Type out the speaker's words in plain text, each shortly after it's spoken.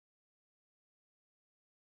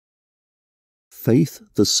faith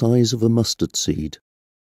the size of a mustard seed.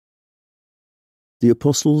 The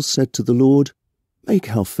apostles said to the Lord,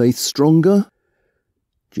 "Make our faith stronger."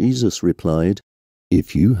 Jesus replied,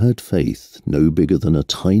 "If you had faith no bigger than a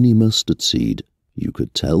tiny mustard seed, you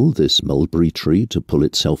could tell this mulberry tree to pull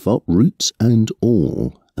itself up, roots and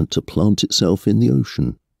all, and to plant itself in the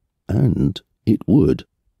ocean, and it would.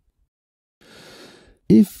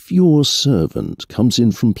 If your servant comes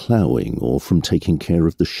in from ploughing or from taking care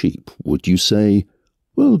of the sheep, would you say,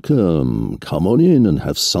 'Welcome, come on in and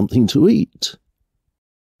have something to eat'?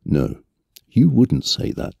 No, you wouldn't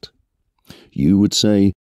say that. You would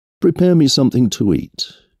say, 'Prepare me something to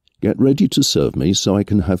eat. Get ready to serve me so I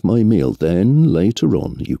can have my meal. Then, later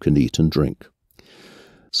on, you can eat and drink.'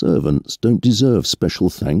 Servants don't deserve special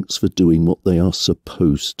thanks for doing what they are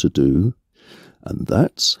supposed to do. And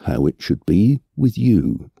that's how it should be with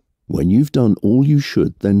you. When you've done all you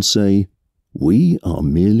should, then say, 'We are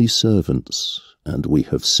merely servants, and we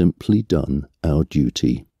have simply done our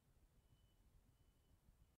duty.'"